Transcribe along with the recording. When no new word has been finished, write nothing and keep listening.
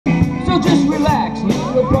just relax,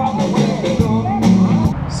 no problem with it.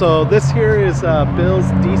 So this here is Bill's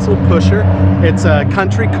diesel pusher. It's a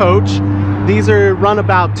country coach. These are run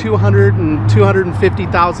about $200,000 and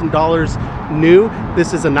 $250,000 new.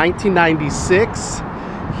 This is a 1996.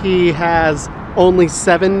 He has only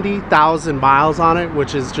 70,000 miles on it,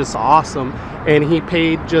 which is just awesome. And he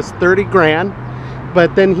paid just 30 grand,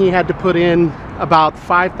 but then he had to put in about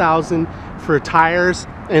 5,000 for tires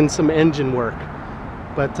and some engine work.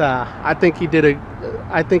 But I think he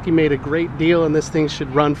made a great deal, and this thing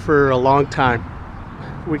should run for a long time.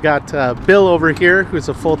 We got Bill over here, who's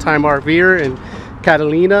a full-time RVer, and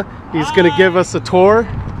Catalina. He's gonna give us a tour,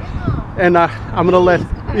 and I'm gonna let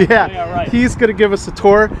he's gonna give us a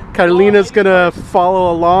tour. Catalina's gonna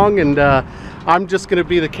follow along, and I'm just gonna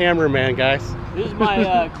be the cameraman, guys. This is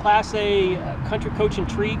my Class A country coach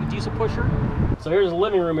intrigue diesel pusher. So here's the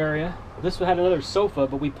living room area. This had another sofa,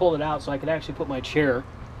 but we pulled it out so I could actually put my chair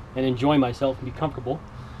and enjoy myself and be comfortable.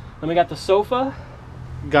 Then we got the sofa.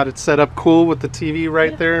 Got it set up cool with the TV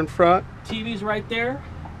right there in front. TV's right there.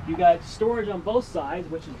 You got storage on both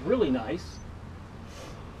sides, which is really nice.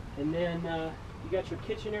 And then you got your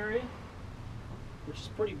kitchen area, which is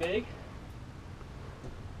pretty big.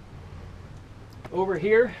 Over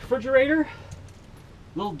here, refrigerator,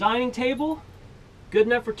 little dining table, good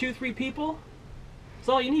enough for 2-3 people. That's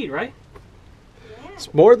all you need, right?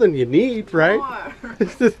 It's more than you need, right?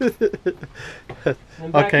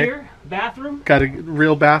 And back here, bathroom. Got a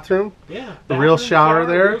real bathroom. Yeah. A real shower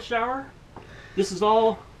there. Real shower. This is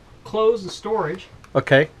all clothes and storage.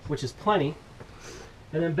 Okay. Which is plenty.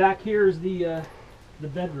 And then back here is the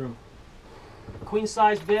bedroom. Queen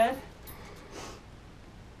size bed.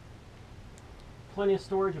 Plenty of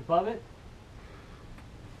storage above it.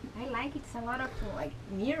 I like it's a lot of like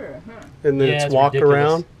mirror, huh? And then Yeah, it's walk ridiculous.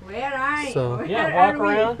 around. Where are you? So, yeah, walk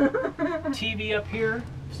around. TV up here.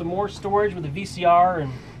 Some more storage with a VCR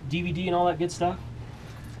and DVD and all that good stuff.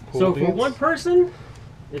 Cool So beans. for one person,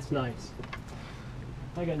 it's nice.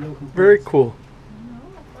 I got no complaints. Very cool. No,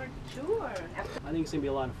 for sure. I think it's gonna be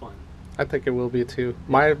a lot of fun. I think it will be too.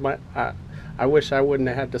 I wish I wouldn't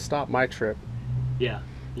have had to stop my trip. Yeah,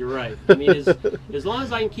 you're right. I mean, as long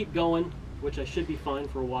as I can keep going, which I should be fine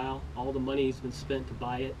for a while, all the money's been spent to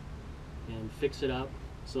buy it and fix it up,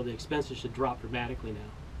 so the expenses should drop dramatically now.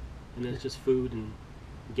 And then it's just food and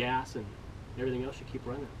gas and everything else should keep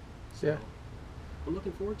running. So Yeah. I'm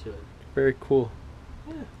looking forward to it. Very cool.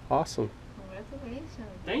 Yeah. Awesome. Congratulations.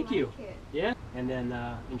 Thank I you. like it. Yeah. And then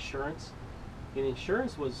insurance. And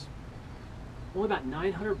insurance was only about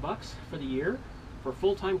 $900 for the year for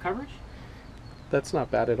full-time coverage. That's not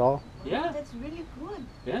bad at all. Yeah. That's really good.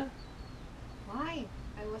 Yeah. Why?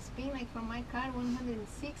 I was paying like for my car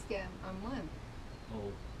 160 a month.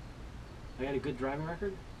 Oh. I got a good driving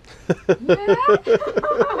record. Yeah.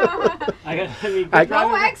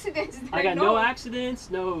 No accidents. I got no accidents,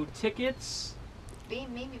 no tickets.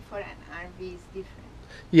 Maybe for an RV is different.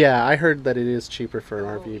 Yeah, I heard that it is cheaper for an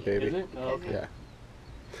Oh, RV, yeah. baby. Is it? Oh, okay. Yeah.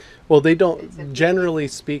 Well, they It's a don't. big Generally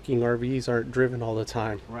speaking, RVs aren't driven all the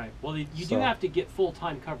time. Right. Well, you do So- have to get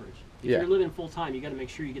full-time coverage. If Yeah. you're living full-time, you got to make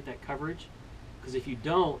sure you get that coverage, because if you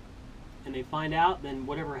don't, and they find out, then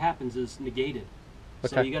whatever happens is negated.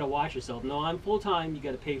 So Okay. you got to watch yourself. No, I'm full-time. You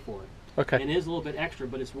got to pay for it. Okay. And it is a little bit extra,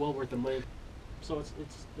 but it's well worth the money. So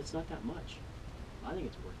it's not that much. I think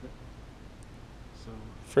it's worth it. So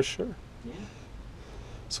For sure. yeah.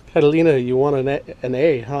 So Catalina, you want an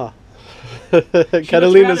A, huh? She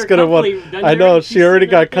Catalina's looks gonna rather want. comfy, doesn't I know her? she She's already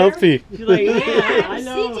sitting got right there. comfy. She's like, man, I I'm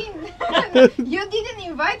know. sitting. You didn't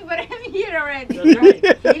invite, but I'm here already. That's right.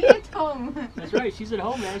 Really at home. That's right. She's at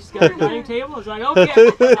home, man. She's got her dining table. It's like,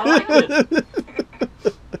 okay, I like this.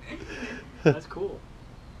 That's cool.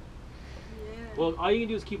 Yeah. Well, all you can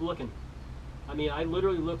do is keep looking. I mean, I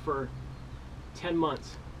literally looked for 10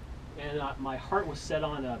 months, and my heart was set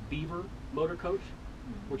on a Beaver motor coach,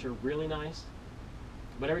 which are really nice.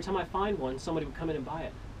 But every time I find one, somebody would come in and buy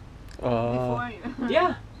it. Before you.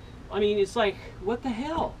 Yeah. I mean, it's like, what the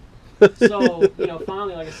hell? So, you know,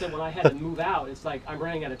 finally, like I said, when I had to move out, it's like, I'm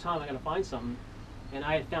running out of time. I got to find something. And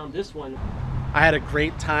I had found this one. I had a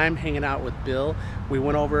great time hanging out with Bill. We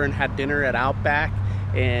went over and had dinner at Outback,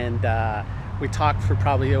 and we talked for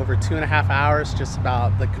probably over 2.5 hours just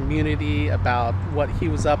about the community, about what he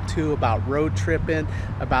was up to, about road tripping,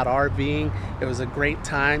 about RVing. It was a great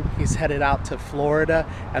time. He's headed out to Florida,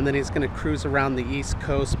 and then he's going to cruise around the East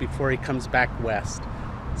Coast before he comes back west.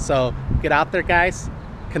 So get out there, guys.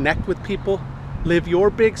 Connect with people. Live your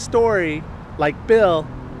big story like Bill,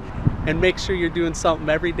 and make sure you're doing something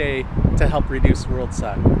every day to help reduce world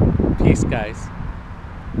suck. Peace, guys.